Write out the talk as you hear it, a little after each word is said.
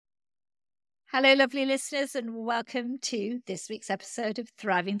Hello, lovely listeners, and welcome to this week's episode of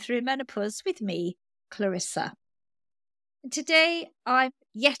Thriving Through Menopause with me, Clarissa. And today, I'm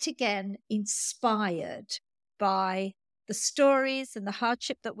yet again inspired by the stories and the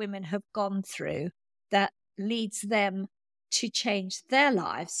hardship that women have gone through that leads them to change their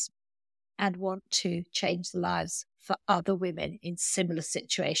lives and want to change the lives for other women in similar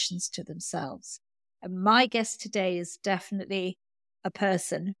situations to themselves. And my guest today is definitely a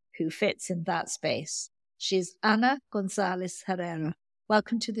person who fits in that space. She's Ana Gonzalez Herrera.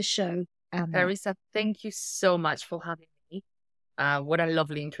 Welcome to the show, Ana. Clarissa, thank you so much for having me. What a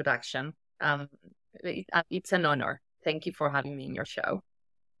lovely introduction. It's an honor. Thank you for having me in your show.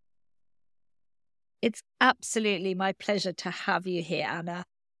 It's absolutely my pleasure to have you here, Ana.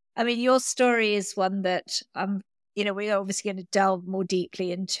 I mean, your story is one that, we're obviously going to delve more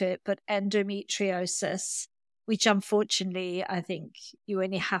deeply into it, but endometriosis, which unfortunately, I think you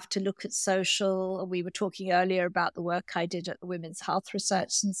only have to look at social. We were talking earlier about the work I did at the Women's Health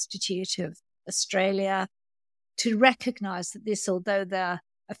Research Institute of Australia to recognize that this, although the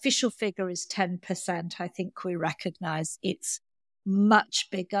official figure is 10%, I think we recognize it's much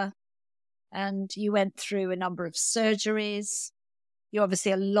bigger. And you went through a number of surgeries. You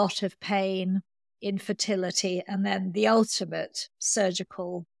obviously a lot of pain, infertility, and then the ultimate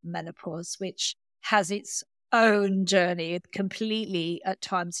surgical menopause, which has its own journey, completely at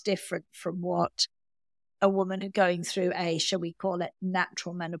times different from what a woman going through shall we call it,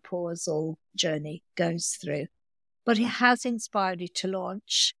 natural menopausal journey goes through. But it has inspired you to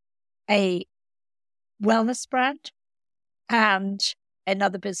launch a wellness brand and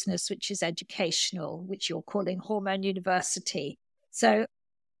another business, which is educational, which you're calling Hormone University. So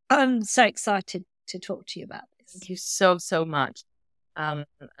I'm so excited to talk to you about this. Thank you so much.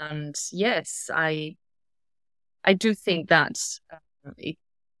 And yes, I do think that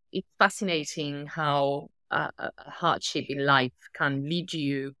it's fascinating how a hardship in life can lead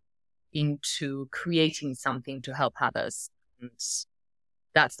you into creating something to help others. And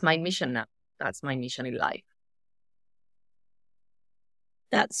that's my mission now. That's my mission in life.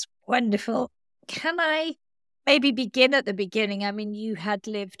 That's wonderful. Can I maybe begin at the beginning? I mean, you had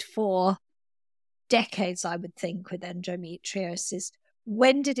lived for decades, I would think, with endometriosis.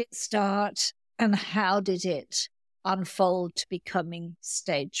 When did it start and how did it unfold to becoming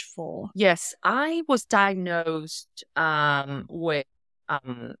stage 4? Yes, I was diagnosed with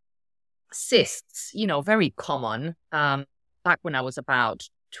cysts, very common, back when I was about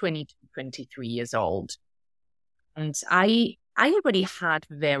 20 to 23 years old. And I already had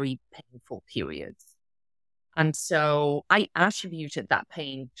very painful periods. And so I attributed that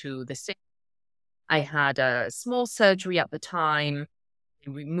pain to the cyst. I had a small surgery at the time,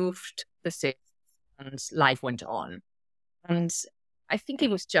 removed the cyst, and life went on. And I think it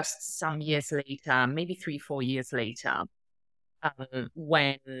was just some years later, maybe 3-4 years later,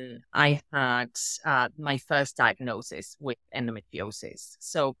 when I had my first diagnosis with endometriosis.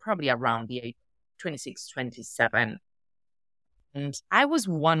 So probably around the age 26, 27. And I was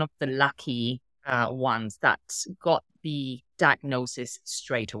one of the lucky ones that got the diagnosis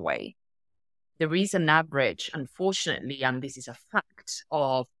straight away. There is an average, unfortunately, and this is a fact,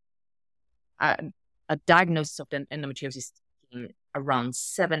 of a diagnosis of endometriosis taking around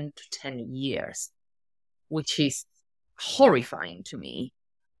 7 to 10 years, which is horrifying to me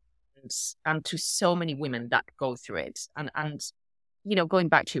and to so many women that go through it. And going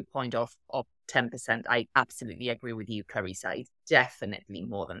back to your point of 10%, I absolutely agree with you, Clarissa. It's definitely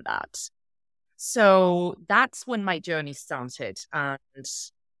more than that. So that's when my journey started, and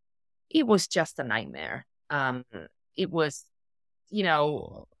it was just a nightmare. It was,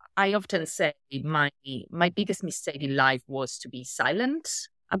 I often say my biggest mistake in life was to be silent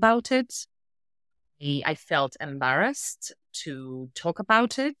about it. I felt embarrassed to talk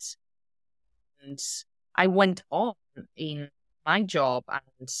about it. And I went on in my job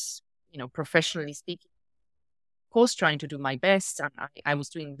and, professionally speaking, of course, trying to do my best. And I was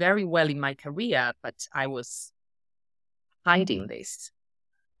doing very well in my career, but I was hiding this.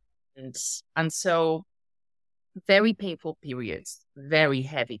 And so very painful periods, very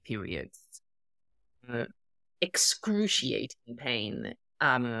heavy periods, excruciating pain.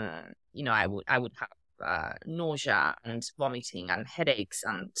 I would have nausea and vomiting and headaches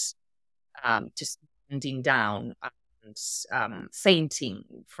and just bending down and fainting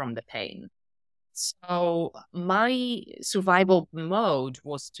from the pain. So my survival mode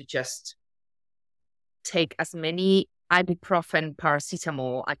was to just take as many ibuprofen,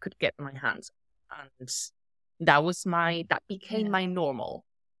 paracetamol I could get my hands on. And that became my normal.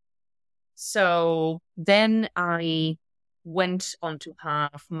 So then I went on to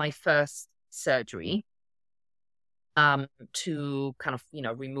have my first surgery to kind of,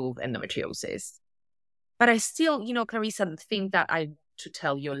 remove endometriosis. But I still, Clarissa, the thing that I want to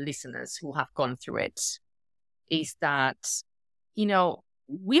tell your listeners who have gone through it is that,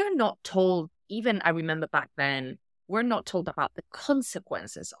 we're not told, even I remember back then, we're not told about the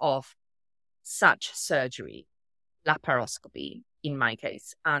consequences of such surgery, laparoscopy in my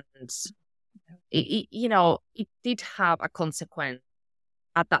case. And, it did have a consequence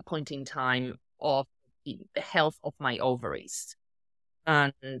at that point in time of the health of my ovaries.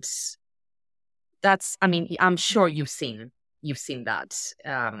 And that's, I'm sure you've seen that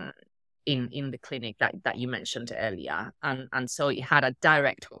in the clinic that you mentioned earlier. And so it had a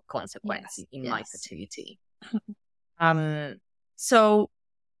direct consequence in my fertility. So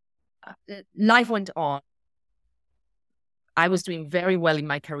life went on. I was doing very well in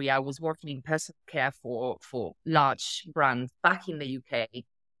my career. I was working in personal care for large brands back in the UK.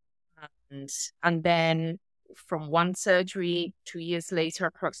 And then from one surgery, 2 years later,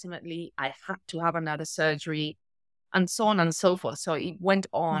 approximately, I had to have another surgery, and so on and so forth. So it went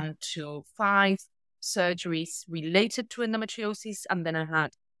on to 5 surgeries related to endometriosis. And then I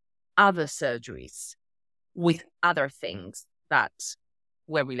had other surgeries with other things that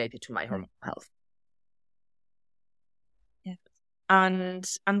were related to my hormonal health. Yeah. And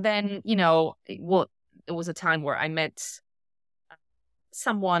then, it was a time where I met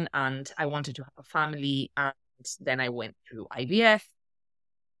someone and I wanted to have a family. And then I went through IVF.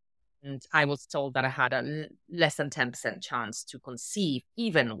 And I was told that I had a less than 10% chance to conceive,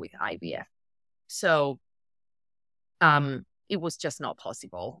 even with IVF. So it was just not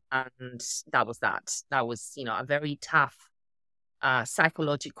possible. And that was that. That was, a very tough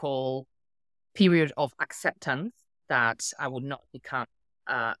psychological period of acceptance that I would not become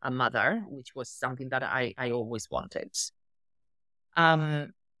a mother, which was something that I always wanted.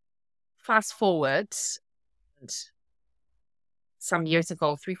 Fast forward, and some years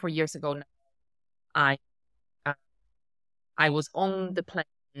ago, 3-4 years ago now, I was on the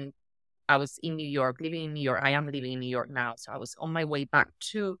plane. I was in New York, living in New York. I am living in New York now. So I was on my way back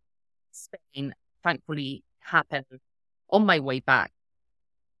to Spain. Thankfully, happened on my way back.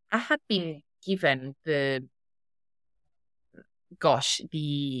 I had been given the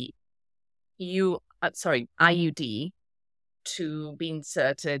IUD to be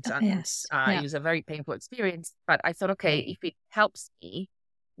inserted. It was a very painful experience. But I thought, okay, if it helps me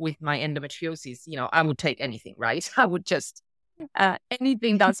with my endometriosis, I would take anything, right? I would just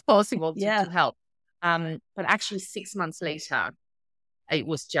anything that's possible to help. But actually 6 months later, it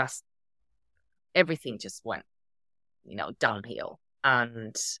was just, everything just went, downhill.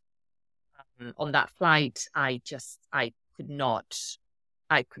 And on that flight, I could not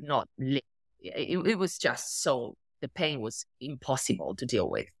live. It was just so, the pain was impossible to deal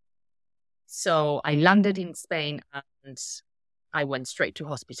with. So I landed in Spain and I went straight to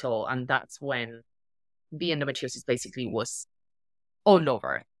hospital. And that's when the endometriosis basically was all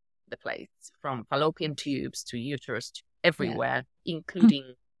over the place, from fallopian tubes to uterus to everywhere,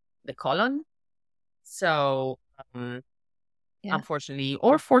 including the colon. So unfortunately,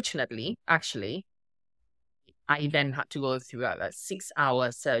 or fortunately, actually, I then had to go through a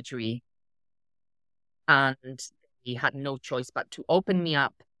 6-hour surgery, and he had no choice but to open me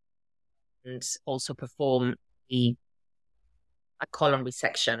up and also perform a colon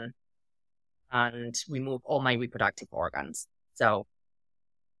resection and remove all my reproductive organs. So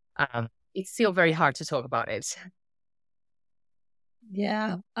it's still very hard to talk about it.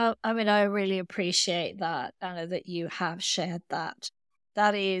 Yeah. I really appreciate that, Anna, that you have shared that.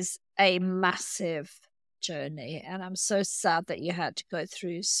 That is a massive journey. And I'm so sad that you had to go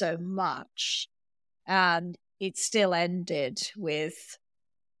through so much. And it still ended with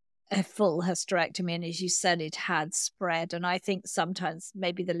a full hysterectomy. And as you said, it had spread. And I think sometimes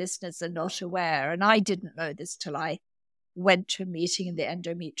maybe the listeners are not aware. And I didn't know this till I went to a meeting in the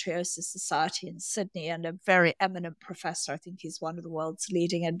Endometriosis Society in Sydney, and a very eminent professor, I think he's one of the world's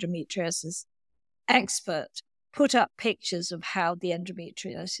leading endometriosis expert, put up pictures of how the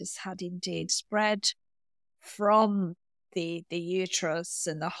endometriosis had indeed spread from the uterus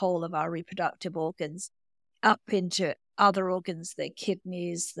and the whole of our reproductive organs up into other organs, the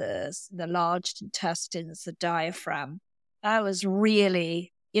kidneys, the large intestines, the diaphragm. That was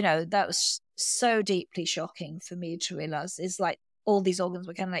really, that was so deeply shocking for me to realize. It's like all these organs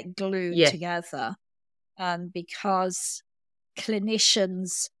were kind of like glued together. And because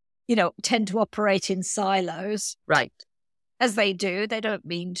clinicians, tend to operate in silos. Right. As they do. They don't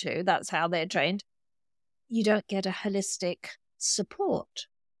mean to. That's how they're trained. You don't get a holistic support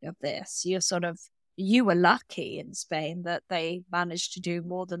of this. You're sort of you were lucky in Spain that they managed to do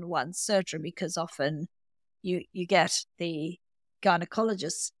more than one surgery, because often you get the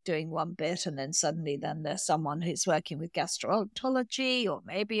gynecologist doing one bit, and then suddenly there's someone who's working with gastroenterology or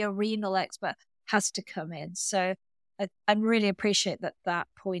maybe a renal expert has to come in. So I really appreciate that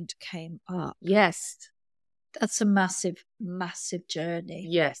point came up. Yes. That's a massive, massive journey.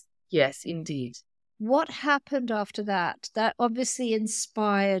 Yes, indeed. What happened after that? That obviously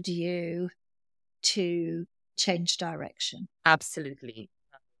inspired you to change direction. Absolutely.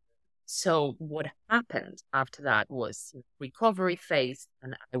 So what happened after that was recovery phase,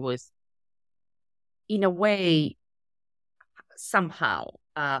 and I was, in a way, somehow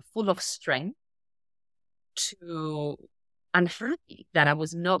full of strength and happy that I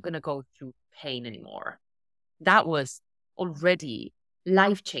was not going to go through pain anymore. That was already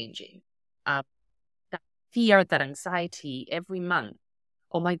life-changing. That fear, that anxiety every month.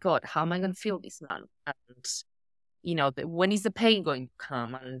 Oh my God, how am I going to feel this month? And when is the pain going to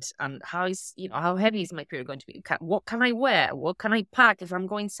come? And how is, how heavy is my period going to be? What can I wear? What can I pack if I'm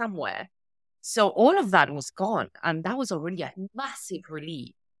going somewhere? So all of that was gone. And that was already a massive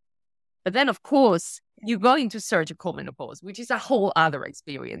relief. But then, of course, you go into surgical menopause, which is a whole other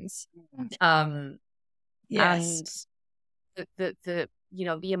experience. Yes. And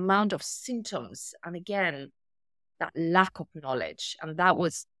the amount of symptoms, and again, that lack of knowledge. And that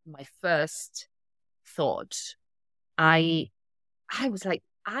was my first thought. I was like,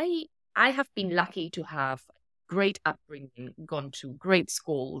 I have been lucky to have great upbringing, gone to great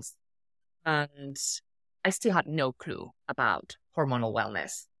schools, and I still had no clue about hormonal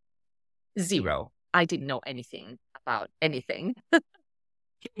wellness. Zero. I didn't know anything about anything.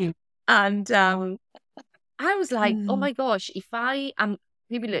 And I was like, oh my gosh, if I am a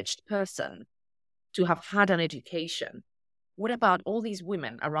privileged person to have had an education, what about all these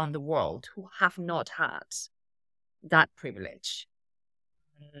women around the world who have not had that privilege?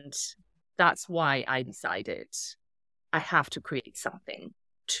 And that's why I decided I have to create something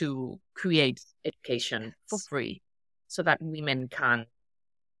to create education for free so that women can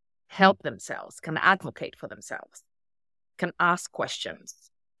help themselves, can advocate for themselves, can ask questions.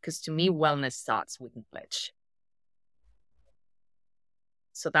 Because to me, wellness starts with knowledge.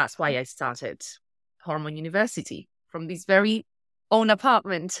 So that's why I started Hormone University from this very own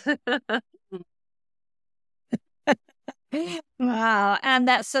apartment. Wow. And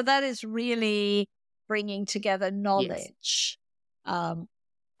that is really bringing together knowledge. Yes.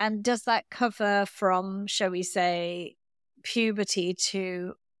 And does that cover from, shall we say, puberty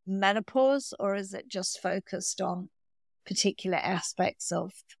to menopause, or is it just focused on particular aspects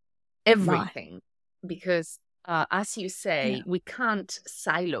of everything? Life? Because as you say, we can't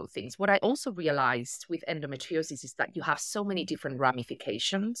silo things. What I also realized with endometriosis is that you have so many different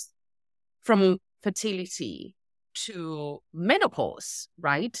ramifications, from fertility to menopause,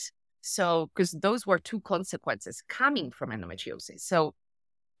 right? So, because those were two consequences coming from endometriosis. So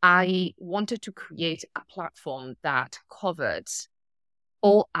I wanted to create a platform that covered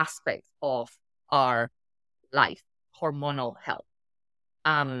all aspects of our life, hormonal health.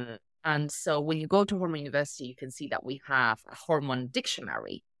 And so when you go to Hormone University, you can see that we have a hormone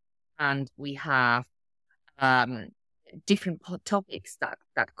dictionary, and we have different topics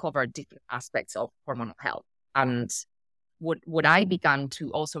that cover different aspects of hormonal health. And what I began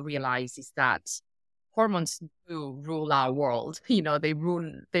to also realize is that hormones do rule our world. They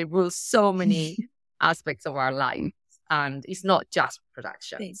rule so many aspects of our life, and it's not just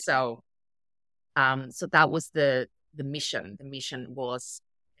production. So that was the mission. The mission was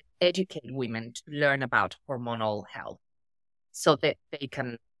educate women to learn about hormonal health so that they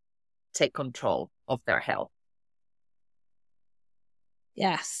can take control of their health.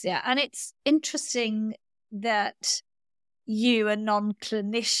 Yes, yeah. And it's interesting that you, a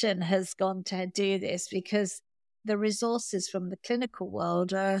non-clinician, has gone to do this, because the resources from the clinical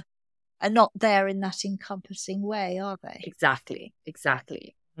world are not there in that encompassing way, are they?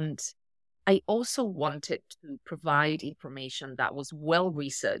 Exactly. And I also wanted to provide information that was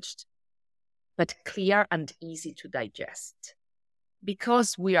well-researched, but clear and easy to digest.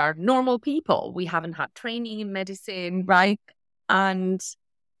 Because we are normal people, we haven't had training in medicine, right? And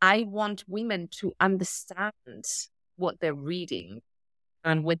I want women to understand what they're reading.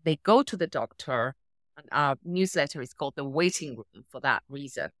 And when they go to the doctor, and our newsletter is called The Waiting Room for that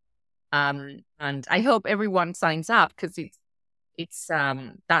reason. And I hope everyone signs up, because it's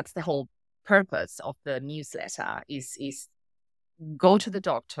that's the whole purpose of the newsletter is go to the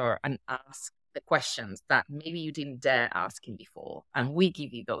doctor and ask the questions that maybe you didn't dare ask him before, and we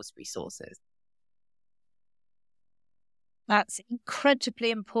give you those resources. That's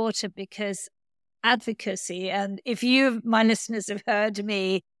incredibly important, because advocacy. And if you, my listeners, have heard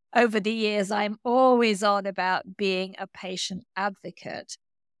me over the years, I'm always on about being a patient advocate,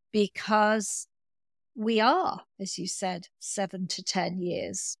 because we are, as you said, 7 to 10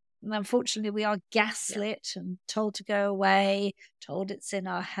 years. And unfortunately, we are gaslit and told to go away, told it's in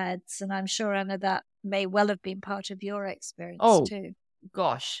our heads. And I'm sure, Anna, that may well have been part of your experience too.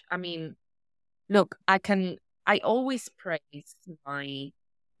 Gosh, I mean, look, I always praise my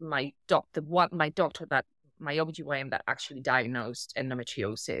doctor, my OBGYN that actually diagnosed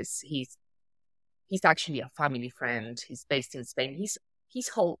endometriosis. He's actually a family friend. He's based in Spain. He's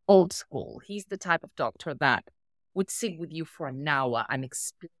old school. He's the type of doctor that would sit with you for an hour and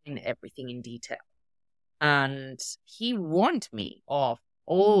explain everything in detail. And he warned me of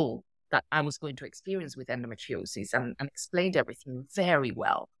all that I was going to experience with endometriosis and explained everything very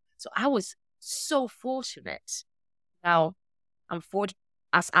well. So I was so fortunate. Now,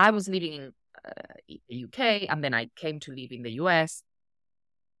 as I was living in the UK and then I came to live in the US,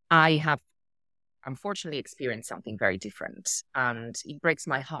 I have unfortunately experienced something very different. And it breaks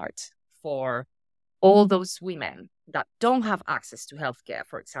my heart for all those women that don't have access to healthcare,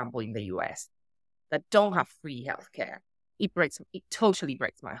 for example, in the US, that don't have free healthcare. It totally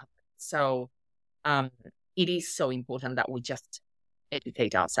breaks my heart. So it is so important that we just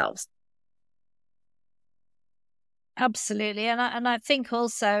educate ourselves. Absolutely. And I think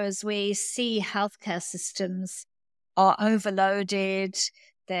also, as we see healthcare systems are overloaded,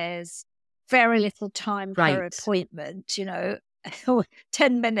 there's very little time per appointment,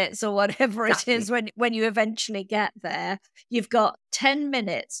 10 minutes or whatever it is when you eventually get there. You've got 10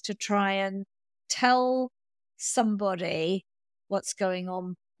 minutes to try and tell somebody what's going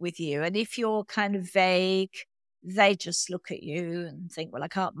on with you. And if you're kind of vague, they just look at you and think, well, I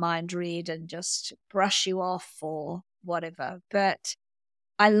can't mind read, and just brush you off or whatever. But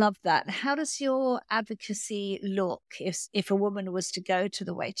I love that. How does your advocacy look if a woman was to go to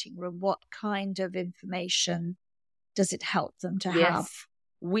the waiting room? What kind of information does it help them to have?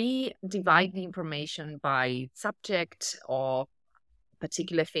 We divide the information by subject or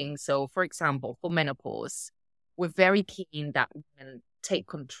particular thing. So, for example, for menopause, we're very keen that women take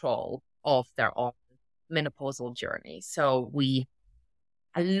control of their own menopausal journey. So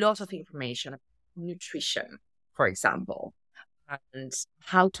a lot of information about nutrition, for example, and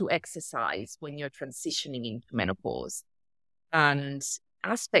how to exercise when you're transitioning into menopause, and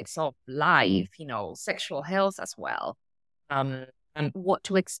aspects of life, sexual health as well, and what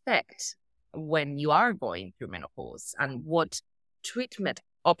to expect when you are going through menopause and what treatment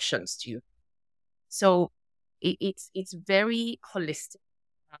options do you. So it's very holistic.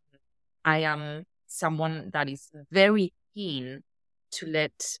 I am someone that is very keen to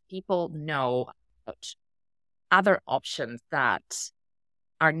let people know about other options that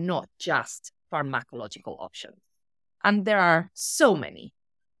are not just pharmacological options. And there are so many.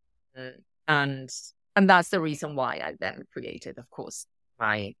 And that's the reason why I then created, of course,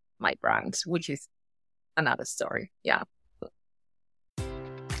 my brand, which is another story. Yeah.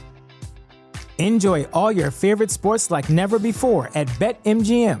 Enjoy all your favorite sports like never before at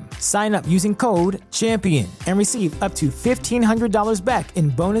BetMGM. Sign up using code CHAMPION and receive up to $1,500 back in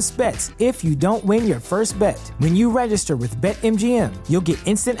bonus bets if you don't win your first bet. When you register with BetMGM, you'll get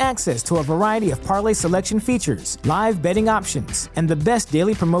instant access to a variety of parlay selection features, live betting options, and the best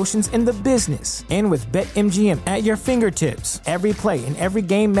daily promotions in the business. And with BetMGM at your fingertips, every play and every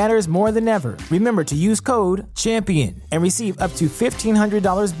game matters more than ever. Remember to use code CHAMPION and receive up to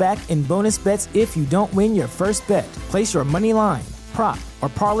 $1,500 back in bonus bets if you don't win your first bet. Place your money line, prop, or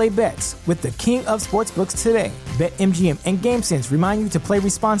parlay bets with the king of sportsbooks today. BetMGM and GameSense remind you to play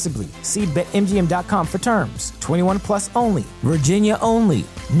responsibly. See BetMGM.com for terms. 21 plus only. Virginia only.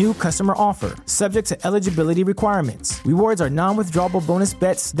 New customer offer. Subject to eligibility requirements. Rewards are non-withdrawable bonus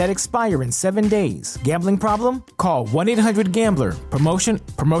bets that expire in 7 days. Gambling problem? Call 1-800-GAMBLER.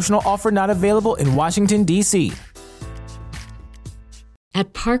 Promotional offer not available in Washington, D.C.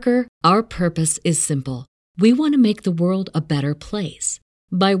 At Parker, our purpose is simple. We want to make the world a better place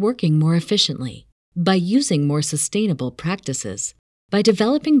by working more efficiently, by using more sustainable practices, by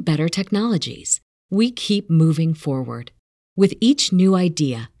developing better technologies. We keep moving forward. With each new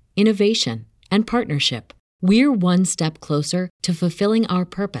idea, innovation, and partnership, we're one step closer to fulfilling our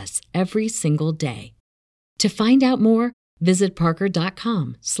purpose every single day. To find out more, visit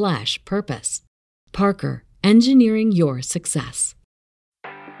parker.com/purpose. Parker, engineering your success.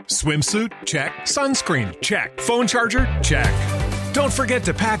 Swimsuit? Check. Sunscreen? Check. Phone charger? Check. Don't forget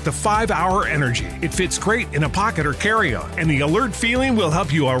to pack the 5-Hour Energy. It fits great in a pocket or carry-on, and the alert feeling will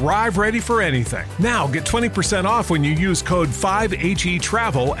help you arrive ready for anything. Now get 20% off when you use code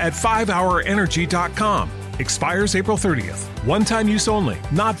 5HETRAVEL at 5hourenergy.com. Expires April 30th. One-time use only.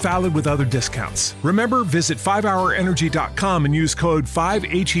 Not valid with other discounts. Remember, visit 5hourenergy.com and use code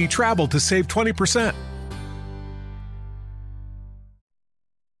 5HETRAVEL to save 20%.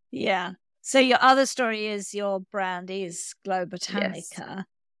 Yeah. So your other story is your brand is Glow Botanica,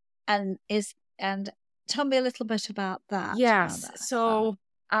 Yes. and tell me a little bit about that. Yes. So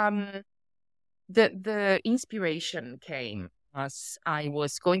the inspiration came as I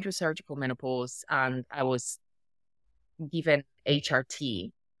was going through surgical menopause and I was given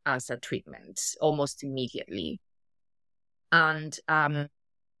HRT as a treatment almost immediately. And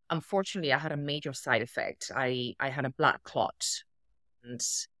unfortunately, I had a major side effect. I had a blood clot and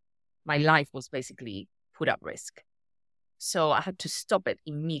my life was basically put at risk. So I had to stop it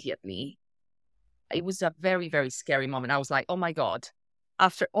immediately. It was a very, very scary moment. I was like, oh my God,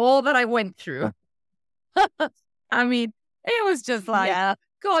 after all that I went through, I mean, it was just like,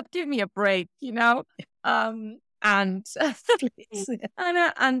 God, give me a break, you know? And and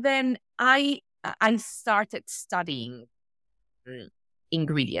then I started studying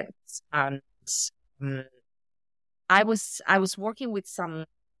ingredients, and I was working with some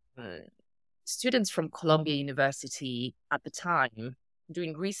students from Columbia University at the time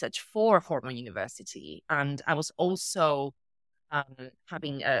doing research for Hormone University, and I was also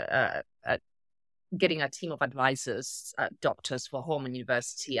having getting a team of advisors, doctors for Hormone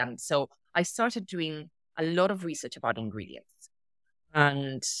University, and so I started doing a lot of research about ingredients.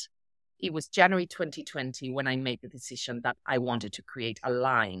 And it was January 2020 when I made the decision that I wanted to create a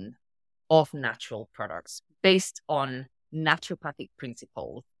line of natural products based on naturopathic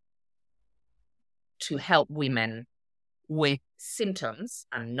principles to help women with symptoms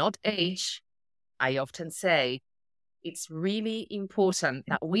and not age. I often say it's really important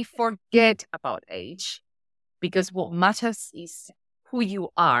that we forget about age, because what matters is who you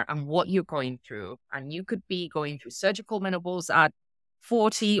are and what you're going through. And you could be going through surgical menopause at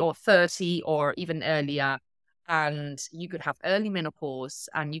 40 or 30 or even earlier. And you could have early menopause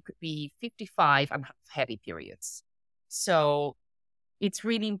and you could be 55 and have heavy periods. So it's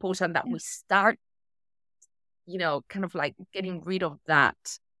really important that we start, you know, kind of like getting rid of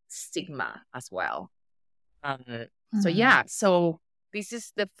that stigma as well. So this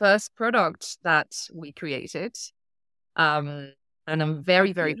is the first product that we created. And I'm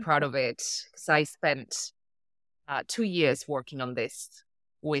very, very proud of it because I spent 2 years working on this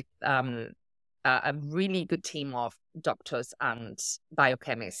with a really good team of doctors and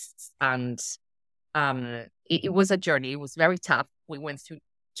biochemists. And it was a journey. It was very tough. We went through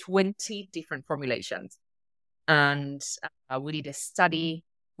 20 different formulations. And we did a study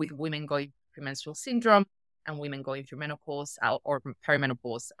with women going through premenstrual syndrome and women going through menopause or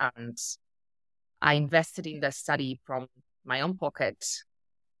perimenopause. And I invested in the study from my own pocket.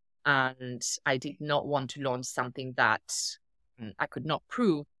 And I did not want to launch something that I could not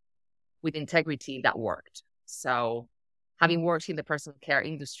prove with integrity that worked. So having worked in the personal care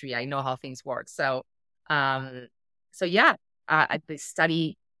industry, I know how things work. So the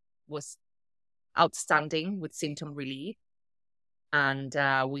study was outstanding with symptom relief. And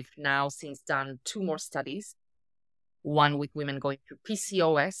we've now since done 2 more studies, one with women going through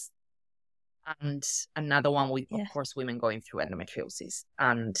PCOS and another one with, of course, women going through endometriosis.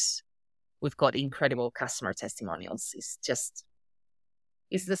 And we've got incredible customer testimonials.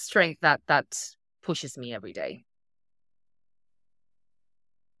 It's the strength that pushes me every day.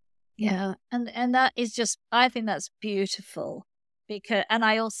 Yeah. And that is just, I think that's beautiful and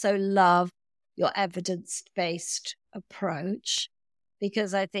I also love your evidence-based approach,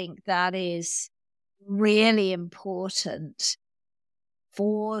 because I think that is really important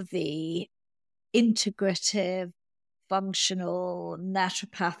for the integrative, functional,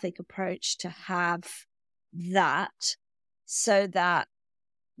 naturopathic approach to have that, so that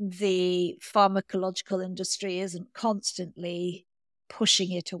the pharmacological industry isn't constantly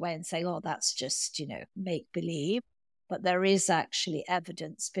pushing it away and saying, oh, that's just, make believe. But there is actually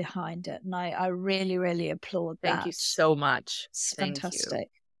evidence behind it. And I really, really applaud that. Thank you so much. It's fantastic.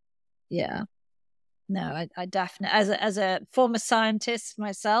 Yeah. No, I definitely, as a former scientist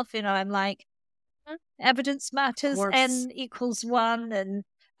myself, I'm like, evidence matters, N equals 1, and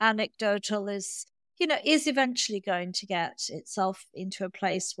anecdotal is eventually going to get itself into a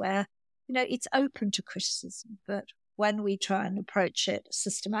place where, it's open to criticism. But when we try and approach it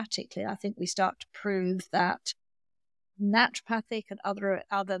systematically, I think we start to prove that naturopathic and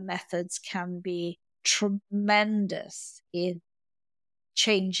other methods can be tremendous in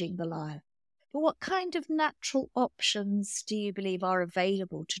changing the life. But what kind of natural options do you believe are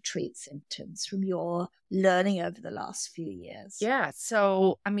available to treat symptoms from your learning over the last few years? Yeah.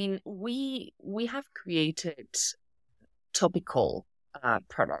 So, I mean, we have created topical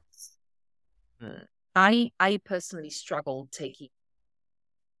products. I personally struggle taking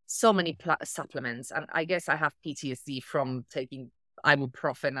so many supplements, and I guess I have PTSD from taking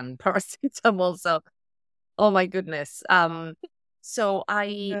ibuprofen and paracetamol. So, oh my goodness. So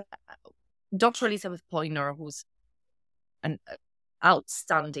Dr. Elizabeth Poyner, who's an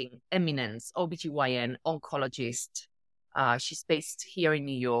outstanding eminence OBGYN oncologist. She's based here in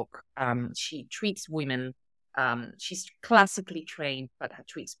New York. She treats women. She's classically trained, but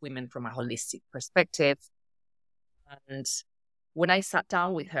treats women from a holistic perspective. And when I sat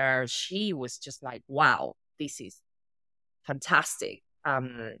down with her, she was just like, wow, this is fantastic.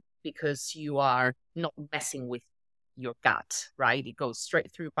 Because you are not messing with your gut, right? It goes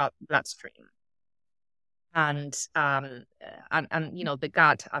straight through bloodstream. And you know, the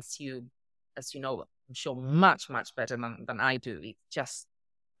gut, as you know, I'm sure much better than I do. It's just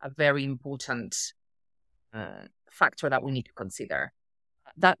a very important factor that we need to consider.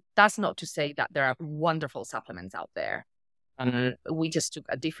 That's not to say that there are wonderful supplements out there. We just took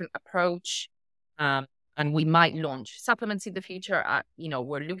a different approach, and we might launch supplements in the future. You know,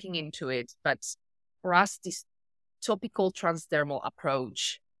 we're looking into it, but for us, this topical transdermal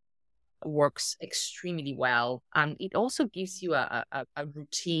approach works extremely well, and it also gives you a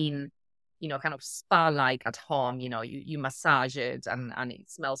routine, you know, kind of spa-like at home. You know, you massage it, and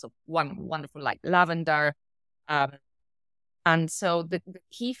it smells of wonderful like lavender. And so the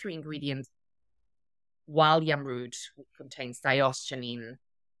key 3 ingredients: wild yam root, which contains diosgenin,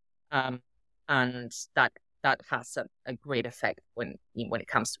 and that has a great effect when it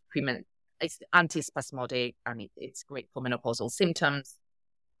comes to treatment. It's antispasmodic, and it's great for menopausal symptoms.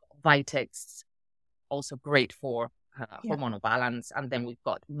 Vitex, also great for hormonal balance. And then we've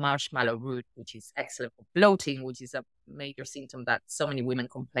got marshmallow root, which is excellent for bloating, which is a major symptom that so many women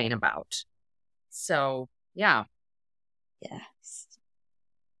complain about. So, yeah. Yes.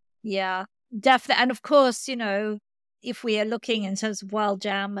 Yeah, definitely. And of course, you know, if we are looking in terms of wild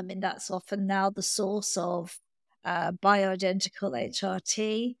yam, I mean, that's often now the source of bioidentical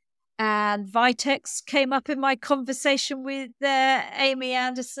HRT. And Vitex came up in my conversation with Amy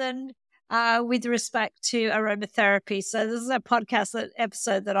Anderson with respect to aromatherapy. So this is a podcast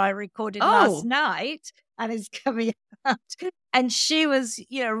episode that I recorded last night and is coming out. And she was,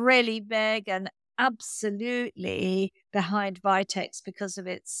 you know, really big and absolutely behind Vitex because of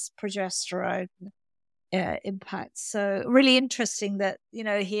its progesterone impact. So really interesting that, you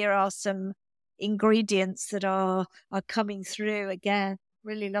know, here are some ingredients that are coming through again.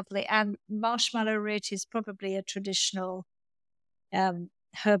 Really lovely. And marshmallow root is probably a traditional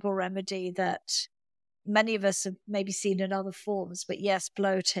herbal remedy that many of us have maybe seen in other forms. But yes,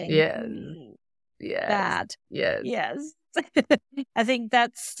 bloating. Yeah. Bad. Yes. I think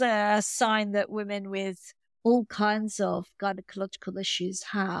that's a sign that women with all kinds of gynecological issues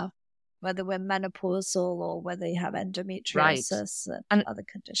have, whether we're menopausal or whether you have endometriosis and other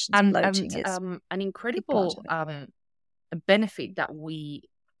conditions. Bloating is an incredible benefit that we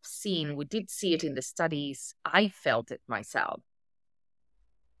did see it in the studies, I felt it myself,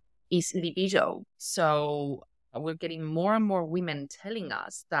 is libido. So we're getting more and more women telling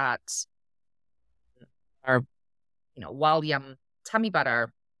us that our, you know, wild yam tummy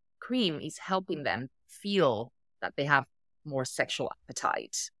butter cream is helping them feel that they have more sexual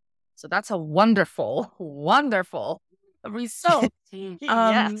appetite. So that's a wonderful result.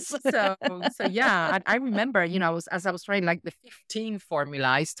 Yes. So yeah, and I remember, you know, as I was trying like the 15 formula,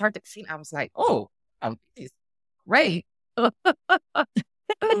 I started seeing, I was like, oh, this is great.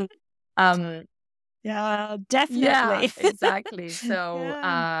 Yeah, definitely. Yeah, exactly.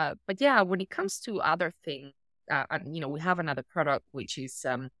 So, but yeah, when it comes to other things, and, you know, we have another product, which is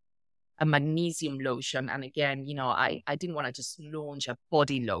a magnesium lotion. And again, you know, I didn't want to just launch a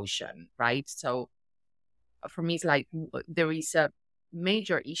body lotion, right? So for me, it's like there is a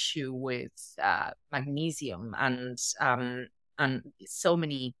major issue with magnesium, and so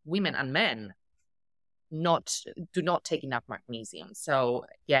many women and men do not take enough magnesium. So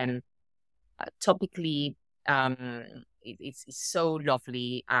again, topically, it's so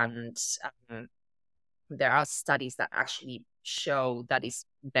lovely, and there are studies that actually show that it's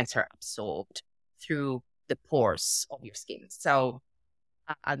better absorbed through the pores of your skin. So,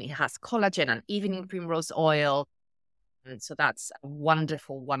 and it has collagen and evening primrose oil. And so that's a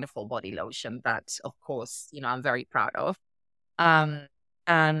wonderful body lotion that, of course, you know, I'm very proud of. And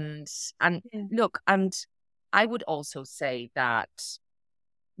look, and I would also say that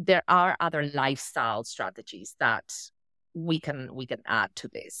there are other lifestyle strategies that we can add to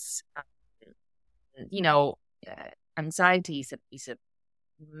this. You know, anxiety is a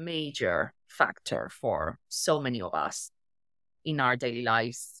major factor for so many of us in our daily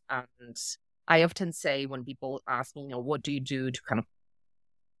lives. And I often say, when people ask me, what do you do to kind of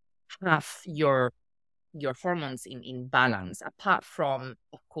have your hormones in balance, apart from,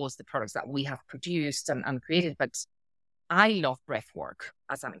 of course, the products that we have produced and created. But I love breath work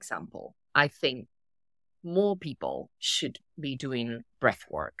as an example. I think more people should be doing breath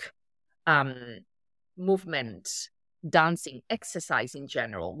work, movement, dancing, exercise in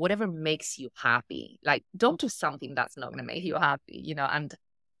general, whatever makes you happy. Like, don't do something that's not going to make you happy, And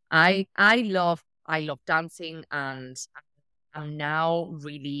I love dancing, and I'm now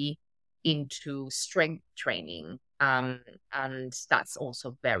really into strength training. And that's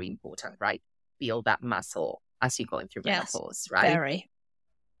also very important, right? Build that muscle as you're going through menopause, right? Very.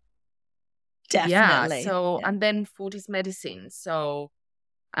 Definitely. Yeah. So, and then food is medicine. So,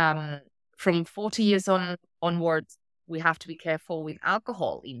 from 40 years onwards, we have to be careful with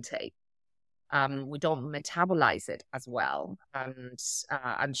alcohol intake. We don't metabolize it as well,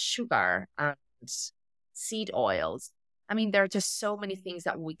 and sugar and seed oils. I mean, there are just so many things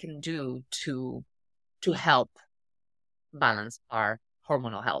that we can do to help balance our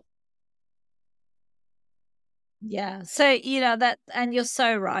hormonal health. Yeah. So, that, and you're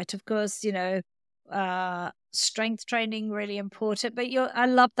so right. Of course, strength training, really important. But I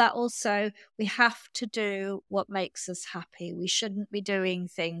love that also. We have to do what makes us happy. We shouldn't be doing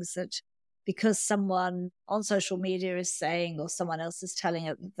things that because someone on social media is saying, or someone else is telling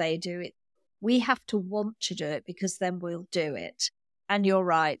us that they do it. We have to want to do it, because then we'll do it. And you're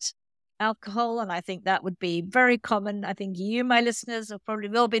right. Alcohol, and I think that would be very common. I think you, my listeners, probably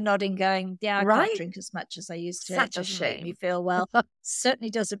will be nodding, going, yeah, I can't drink as much as I used to. Such it doesn't a shame. make me feel well. Certainly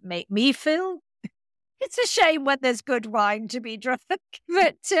doesn't make me feel. It's a shame when there's good wine to be drunk,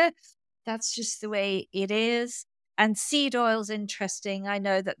 but that's just the way it is. And seed oil's interesting. I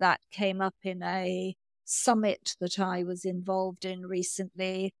know that came up in a summit that I was involved in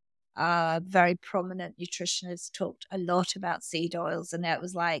recently. Very prominent nutritionist talked a lot about seed oils, and it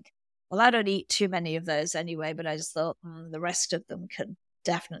was like, well, I don't eat too many of those anyway, but I just thought the rest of them can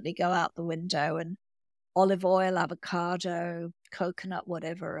definitely go out the window. And olive oil, avocado, coconut,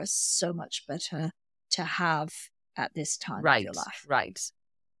 whatever, are so much better to have at this time of your life. Right.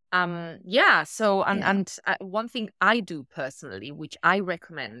 Yeah. So, and one thing I do personally, which I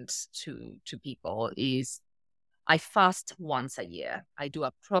recommend to people, is I fast once a year. I do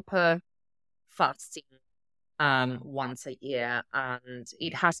a proper fasting once a year, and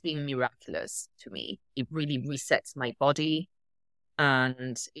it has been miraculous to me. It really resets my body,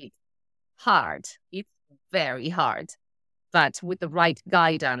 and it's hard. It's very hard, but with the right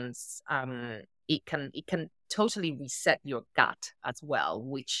guidance, it can totally reset your gut as well,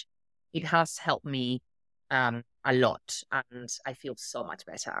 which it has helped me a lot, and I feel so much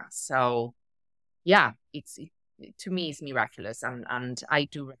better. So yeah, to me, it's miraculous, and I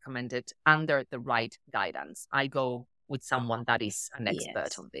do recommend it under the right guidance. I go with someone that is an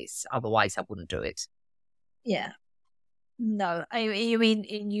expert on this. Otherwise, I wouldn't do it. Yeah. No, you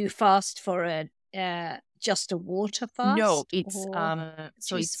mean you fast for just a water fast? No, it's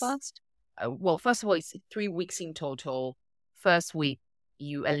so it's fast. Well, first of all, it's 3 weeks in total. First week,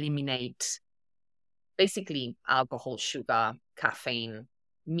 you eliminate basically alcohol, sugar, caffeine,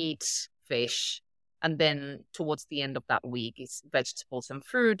 meat, fish. And then towards the end of that week is vegetables and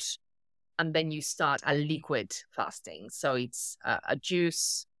fruit. And then you start a liquid fasting. So it's a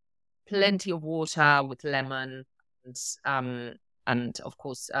juice, plenty of water with lemon, and of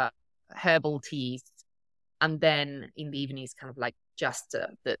course, herbal teas. And then in the evening, it's kind of like just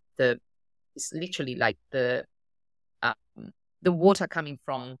it's literally like the water coming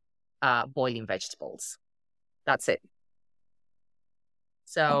from boiling vegetables. That's it.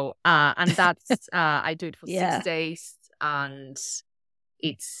 So, and that's, I do it for 6 days, and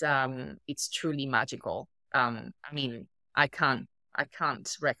it's truly magical. I mean, I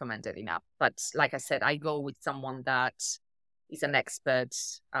can't recommend it enough, but like I said, I go with someone that is an expert,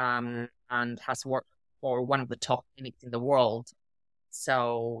 and has worked for one of the top clinics in the world.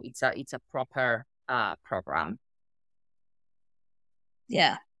 So it's a proper, program.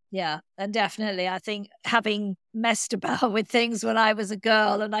 Yeah. Yeah, and definitely, I think having messed about with things when I was a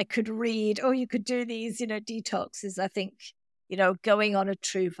girl and I could read, you could do these, detoxes. I think, going on a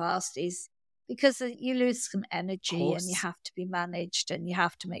true fast is because you lose some energy and you have to be managed and you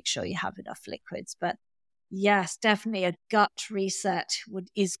have to make sure you have enough liquids. But yes, definitely a gut reset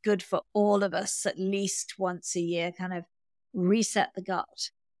is good for all of us at least once a year, kind of reset the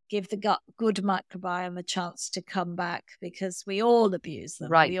gut. give the good microbiome a chance to come back, because we all abuse them.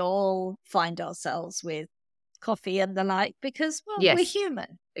 Right. We all find ourselves with coffee and the like because, well, Yes. we're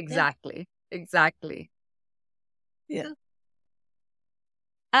human. Exactly. Exactly. Yeah.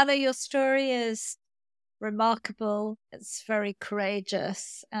 Anna, your story is remarkable. It's very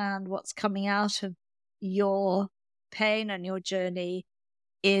courageous. And what's coming out of your pain and your journey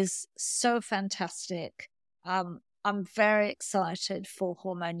is so fantastic. I'm very excited for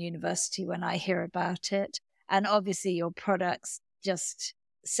Hormone University when I hear about it. And obviously your products just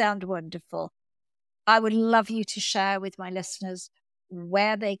sound wonderful. I would love you to share with my listeners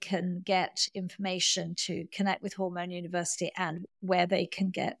where they can get information to connect with Hormone University and where they can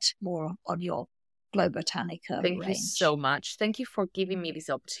get more on your Glow Botanica Thank range. you so much. Thank you for giving me this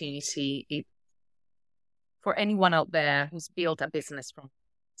opportunity. For anyone out there who's built a business from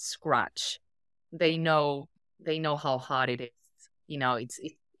scratch, they know how hard it is. It's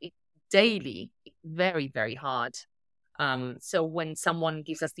daily, very, very hard. So when someone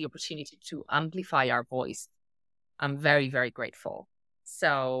gives us the opportunity to amplify our voice, I'm very, very grateful.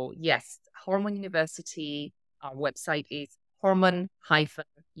 So yes, Hormone University, our website is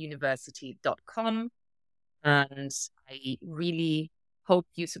hormone-university.com. And I really hope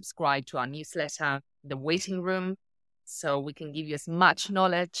you subscribe to our newsletter, The Waiting Room, so we can give you as much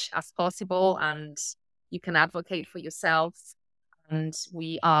knowledge as possible and you can advocate for yourselves. And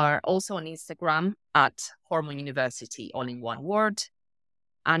we are also on Instagram at Hormone University, all in one word.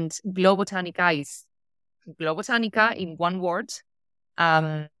 And Glow Botanica is Glow Botanica in one word,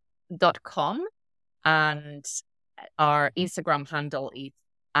 .com. And our Instagram handle is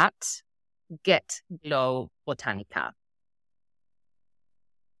at Get Glow Botanica.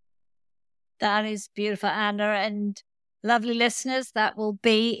 That is beautiful, Anna. And lovely listeners, that will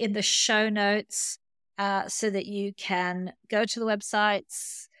be in the show notes so that you can go to the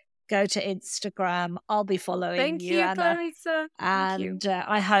websites, go to Instagram. I'll be following Thank you, Anna. Clarissa. And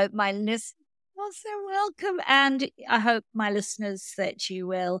I hope my listeners, well, they're welcome. And I hope my listeners that you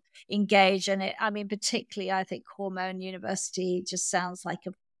will engage in it. I mean, particularly, I think Hormone University just sounds like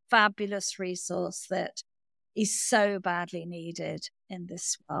a fabulous resource that is so badly needed in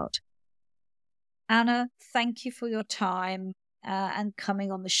this world. Anna, thank you for your time and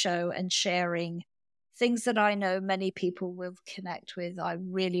coming on the show and sharing things that I know many people will connect with. I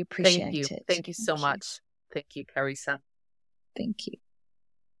really appreciate it. Thank you so much. Thank you, Clarissa. Thank you.